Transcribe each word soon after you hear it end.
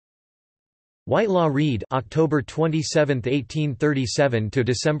Whitelaw Reid (October 27, 1837 to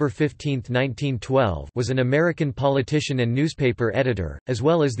December 15, 1912) was an American politician and newspaper editor, as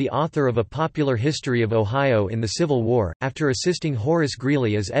well as the author of A Popular History of Ohio in the Civil War. After assisting Horace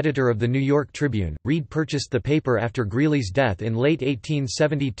Greeley as editor of the New York Tribune, Reid purchased the paper after Greeley's death in late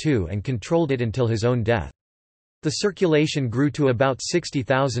 1872 and controlled it until his own death. The circulation grew to about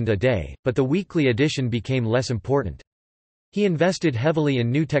 60,000 a day, but the weekly edition became less important. He invested heavily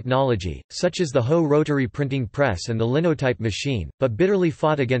in new technology, such as the Hoe rotary printing press and the linotype machine, but bitterly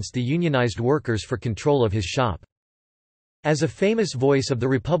fought against the unionized workers for control of his shop. As a famous voice of the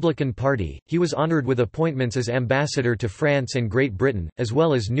Republican Party, he was honored with appointments as ambassador to France and Great Britain, as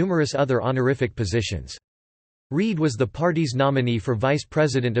well as numerous other honorific positions. Reid was the party's nominee for Vice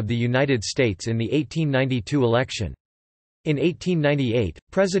President of the United States in the 1892 election. In 1898,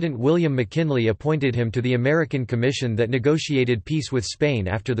 President William McKinley appointed him to the American Commission that negotiated peace with Spain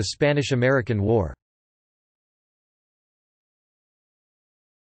after the Spanish–American War.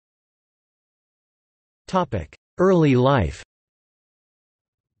 Early life.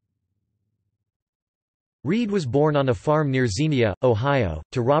 Reid was born on a farm near Xenia, Ohio,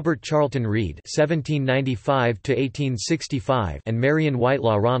 to Robert Charlton Reid (1795–1865) and Marion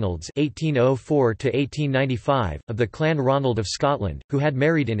Whitelaw Ronalds (1804–1895), of the Clan Ronald of Scotland, who had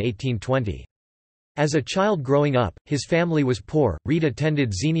married in 1820. As a child growing up, his family was poor. Reid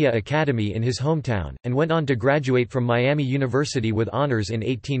attended Xenia Academy in his hometown, and went on to graduate from Miami University with honors in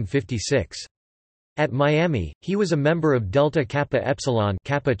 1856. At Miami, he was a member of Delta Kappa Epsilon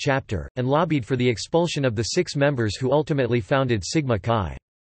Kappa chapter, and lobbied for the expulsion of the 6 members who ultimately founded Sigma Chi.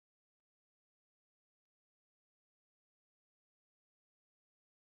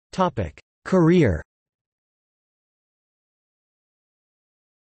 Career.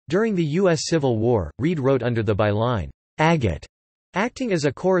 During the U.S. Civil War, Reid wrote under the byline, "Agate," acting as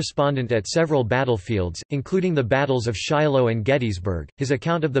a correspondent at several battlefields, including the battles of Shiloh and Gettysburg. His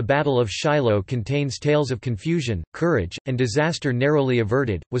account of the Battle of Shiloh contains tales of confusion, courage, and disaster narrowly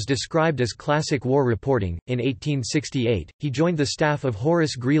averted, was described as classic war reporting. In 1868, he joined the staff of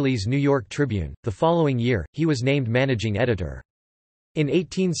Horace Greeley's New York Tribune. The following year, he was named managing editor. In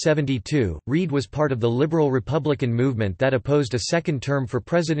 1872, Reid was part of the liberal Republican movement that opposed a second term for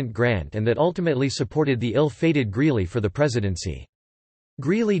President Grant and that ultimately supported the ill-fated Greeley for the presidency.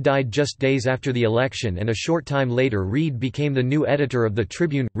 Greeley died just days after the election, and a short time later Reid became the new editor of the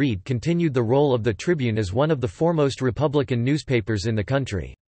Tribune. Reid continued the role of the Tribune as one of the foremost Republican newspapers in the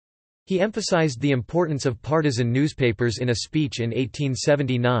country. He emphasized the importance of partisan newspapers in a speech in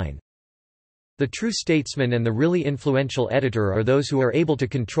 1879. "The true statesman and the really influential editor are those who are able to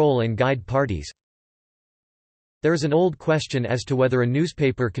control and guide parties. There is an old question as to whether a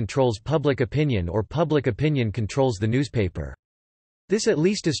newspaper controls public opinion or public opinion controls the newspaper. This at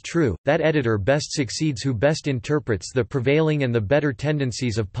least is true, that editor best succeeds who best interprets the prevailing and the better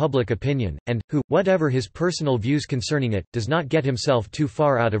tendencies of public opinion, and, who, whatever his personal views concerning it, does not get himself too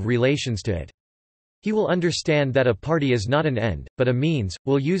far out of relations to it. He will understand that a party is not an end, but a means,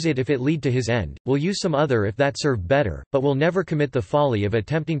 will use it if it lead to his end, will use some other if that serve better, but will never commit the folly of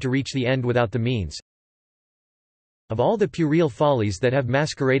attempting to reach the end without the means. Of all the puerile follies that have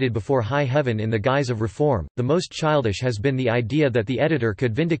masqueraded before high heaven in the guise of reform, the most childish has been the idea that the editor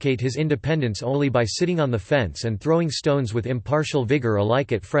could vindicate his independence only by sitting on the fence and throwing stones with impartial vigor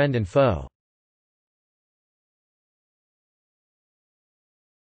alike at friend and foe."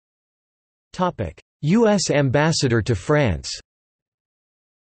 U.S. ambassador to France.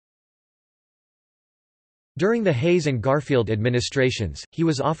 During the Hayes and Garfield administrations, he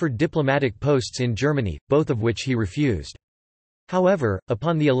was offered diplomatic posts in Germany, both of which he refused. However,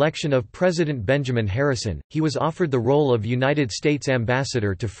 upon the election of President Benjamin Harrison, he was offered the role of United States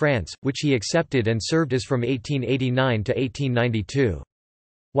ambassador to France, which he accepted and served as from 1889 to 1892.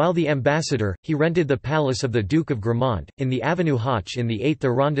 While the ambassador, he rented the palace of the Duke of Gramont, in the Avenue Hoche in the 8th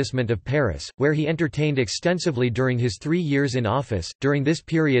arrondissement of Paris, where he entertained extensively during his 3 years in office. During this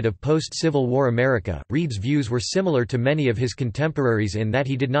period of post-Civil War America, Reid's views were similar to many of his contemporaries in that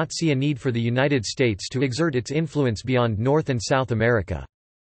he did not see a need for the United States to exert its influence beyond North and South America.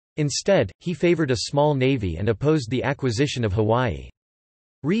 Instead, he favored a small navy and opposed the acquisition of Hawaii.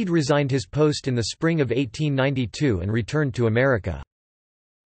 Reid resigned his post in the spring of 1892 and returned to America.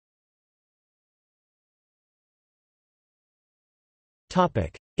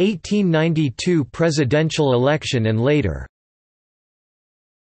 1892 presidential election and later.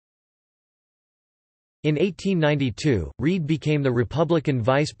 In 1892, Reid became the Republican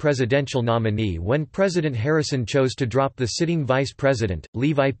vice presidential nominee when President Harrison chose to drop the sitting vice president,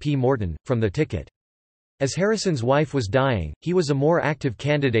 Levi P. Morton, from the ticket. As Harrison's wife was dying, he was a more active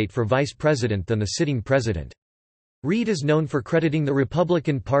candidate for vice president than the sitting president. Reid is known for crediting the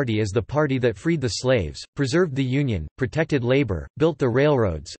Republican Party as the party that freed the slaves, preserved the Union, protected labor, built the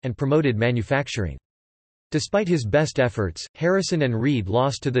railroads, and promoted manufacturing. Despite his best efforts, Harrison and Reid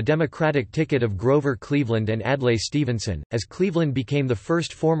lost to the Democratic ticket of Grover Cleveland and Adlai Stevenson, as Cleveland became the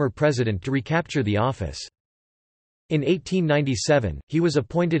first former president to recapture the office. In 1897, he was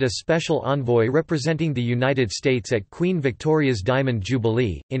appointed a special envoy representing the United States at Queen Victoria's Diamond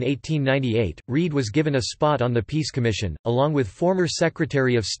Jubilee. In 1898, Reid was given a spot on the Peace Commission, along with former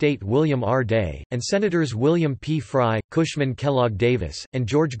Secretary of State William R. Day, and Senators William P. Frye, Cushman Kellogg Davis, and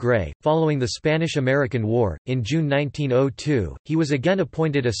George Gray. Following the Spanish-American War, in June 1902, he was again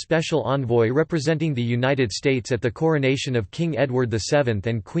appointed a special envoy representing the United States at the coronation of King Edward VII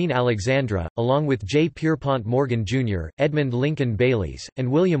and Queen Alexandra, along with J. Pierpont Morgan Jr., Edmund Lincoln Bayliss,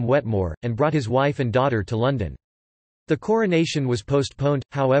 and William Wetmore, and brought his wife and daughter to London. The coronation was postponed,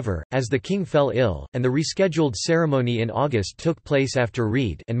 however, as the king fell ill, and the rescheduled ceremony in August took place after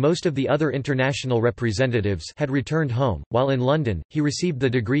Reid and most of the other international representatives had returned home. While in London, he received the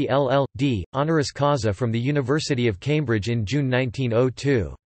degree LL.D. honoris causa from the University of Cambridge in June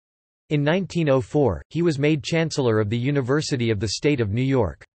 1902. In 1904, he was made Chancellor of the University of the State of New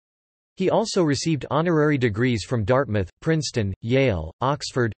York. He also received honorary degrees from Dartmouth, Princeton, Yale,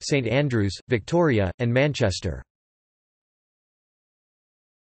 Oxford, St Andrews, Victoria, and Manchester.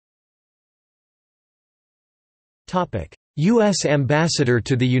 U.S. Ambassador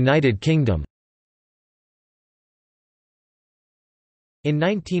to the United Kingdom. In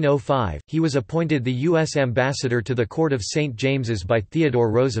 1905, he was appointed the U.S. Ambassador to the Court of St. James's by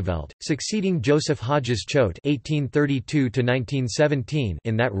Theodore Roosevelt, succeeding Joseph Hodges Choate (1832–1917)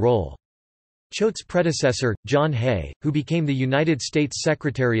 in that role. Choate's predecessor, John Hay, who became the United States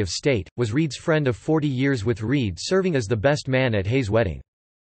Secretary of State, was Reid's friend of 40 years, with Reid serving as the best man at Hay's wedding.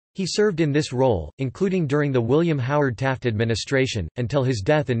 He served in this role, including during the William Howard Taft administration, until his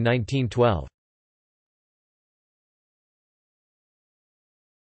death in 1912.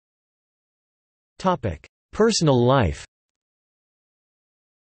 Personal life.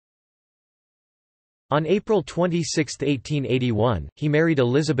 On April 26, 1881, he married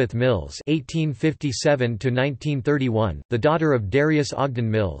Elizabeth Mills (1857–1931), the daughter of Darius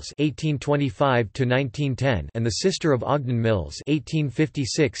Ogden Mills (1825–1910) and the sister of Ogden Mills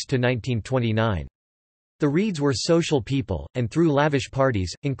 (1856–1929). The Reids were social people, and threw lavish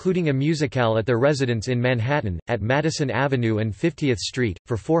parties, including a musicale at their residence in Manhattan, at Madison Avenue and 50th Street,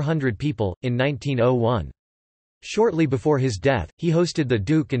 for 400 people, in 1901. Shortly before his death, he hosted the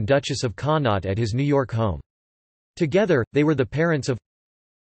Duke and Duchess of Connaught at his New York home. Together, they were the parents of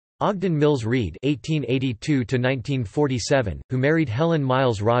Ogden Mills Reid (1882–1947), who married Helen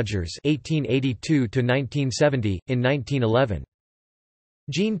Miles Rogers (1882–1970) in 1911.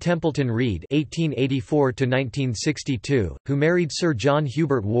 Jean Templeton Reid (1884–1962), who married Sir John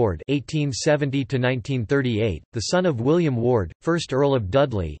Hubert Ward (1870–1938), the son of William Ward, 1st Earl of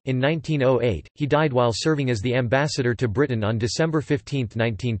Dudley. In 1908, he died while serving as the ambassador to Britain on December 15,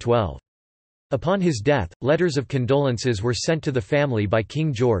 1912. Upon his death, letters of condolences were sent to the family by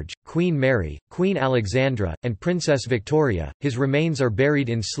King George, Queen Mary, Queen Alexandra, and Princess Victoria. His remains are buried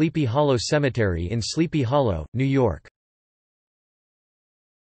in Sleepy Hollow Cemetery in Sleepy Hollow, New York.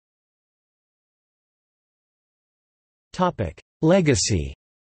 Legacy.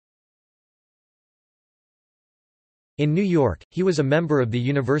 In New York, he was a member of the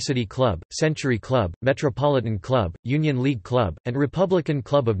University Club, Century Club, Metropolitan Club, Union League Club, and Republican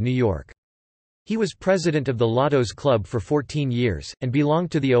Club of New York. He was president of the Lottos Club for 14 years, and belonged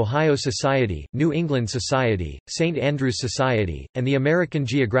to the Ohio Society, New England Society, St. Andrews Society, and the American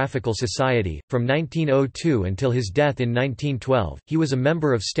Geographical Society. From 1902 until his death in 1912, he was a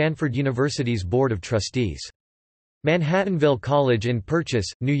member of Stanford University's Board of Trustees. Manhattanville College in Purchase,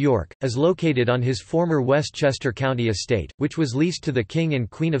 New York, is located on his former Westchester County estate, which was leased to the King and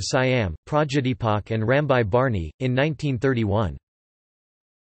Queen of Siam, Prajadeepak and Rambai Barney, in 1931.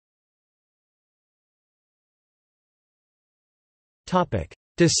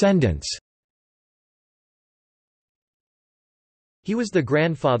 Descendants. He was the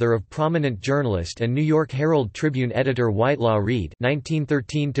grandfather of prominent journalist and New York Herald Tribune editor Whitelaw Reid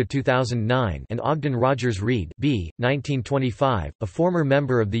 (1913–2009) and Ogden Rogers Reid (b. 1925), a former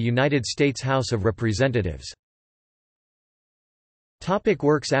member of the United States House of Representatives.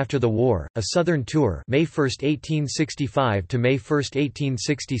 Works after the war: A Southern Tour, May 1, 1865 to May 1,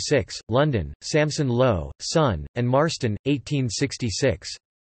 1866, London, Samson Low, Son, and Marston, 1866.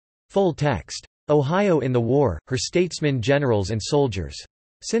 Full text. Ohio in the War, Her Statesmen, Generals and Soldiers.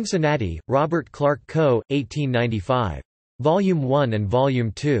 Cincinnati, Robert Clark Co., 1895. Volume 1 and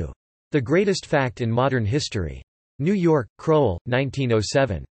Volume 2. The Greatest Fact in Modern History. New York, Crowell,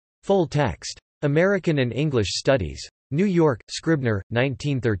 1907. Full text. American and English Studies. New York, Scribner,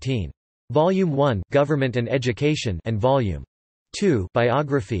 1913. Volume 1, Government and Education, and Volume 2,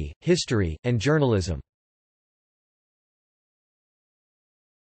 Biography, History, and Journalism.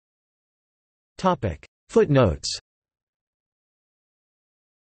 Topic: Footnotes.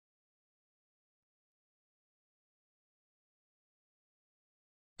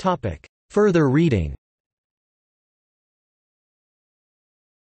 Topic: Further reading.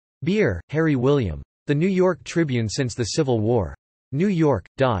 Beer, Harry William. The New York Tribune Since the Civil War. New York,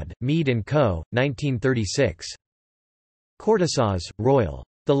 Dodd, Mead & Co., 1936. Cortisaz, Royal.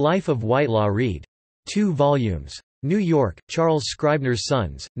 The Life of Whitelaw Reid. 2 volumes. New York, Charles Scribner's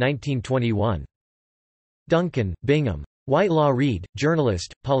Sons, 1921. Duncan, Bingham. Whitelaw Reid,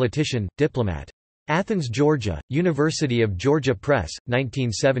 journalist, politician, diplomat. Athens, Georgia, University of Georgia Press,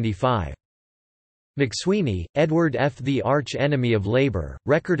 1975. McSweeney, Edward F. The Arch Enemy of Labor,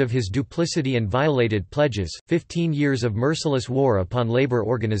 Record of His Duplicity and Violated Pledges, 15 Years of Merciless War upon Labor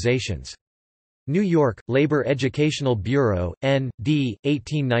Organizations. New York, Labor Educational Bureau, N.D.,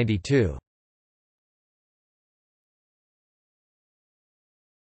 1892.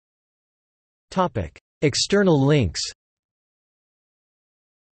 External links.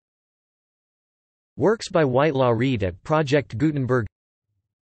 Works by Whitelaw Reid at Project Gutenberg.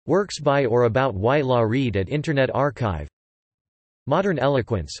 Works by or about Whitelaw Reid at Internet Archive. Modern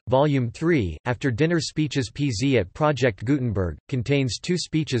Eloquence, Volume 3, After Dinner Speeches PZ at Project Gutenberg, contains 2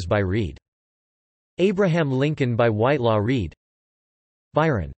 speeches by Reid. Abraham Lincoln by Whitelaw Reid.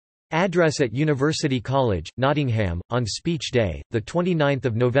 Byron. Address at University College, Nottingham, on Speech Day, 29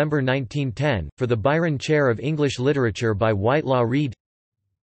 November 1910, for the Byron Chair of English Literature by Whitelaw Reid.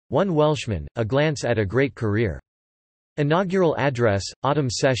 One Welshman, A Glance at a Great Career. Inaugural Address, Autumn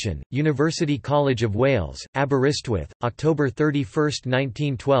Session, University College of Wales, Aberystwyth, October 31,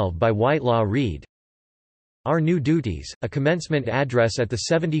 1912 by Whitelaw Reid. Our New Duties, a commencement address at the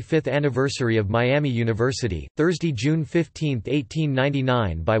 75th anniversary of Miami University, Thursday, June 15,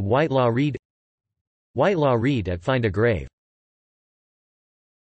 1899 by Whitelaw Reid. Whitelaw Reid at Find a Grave.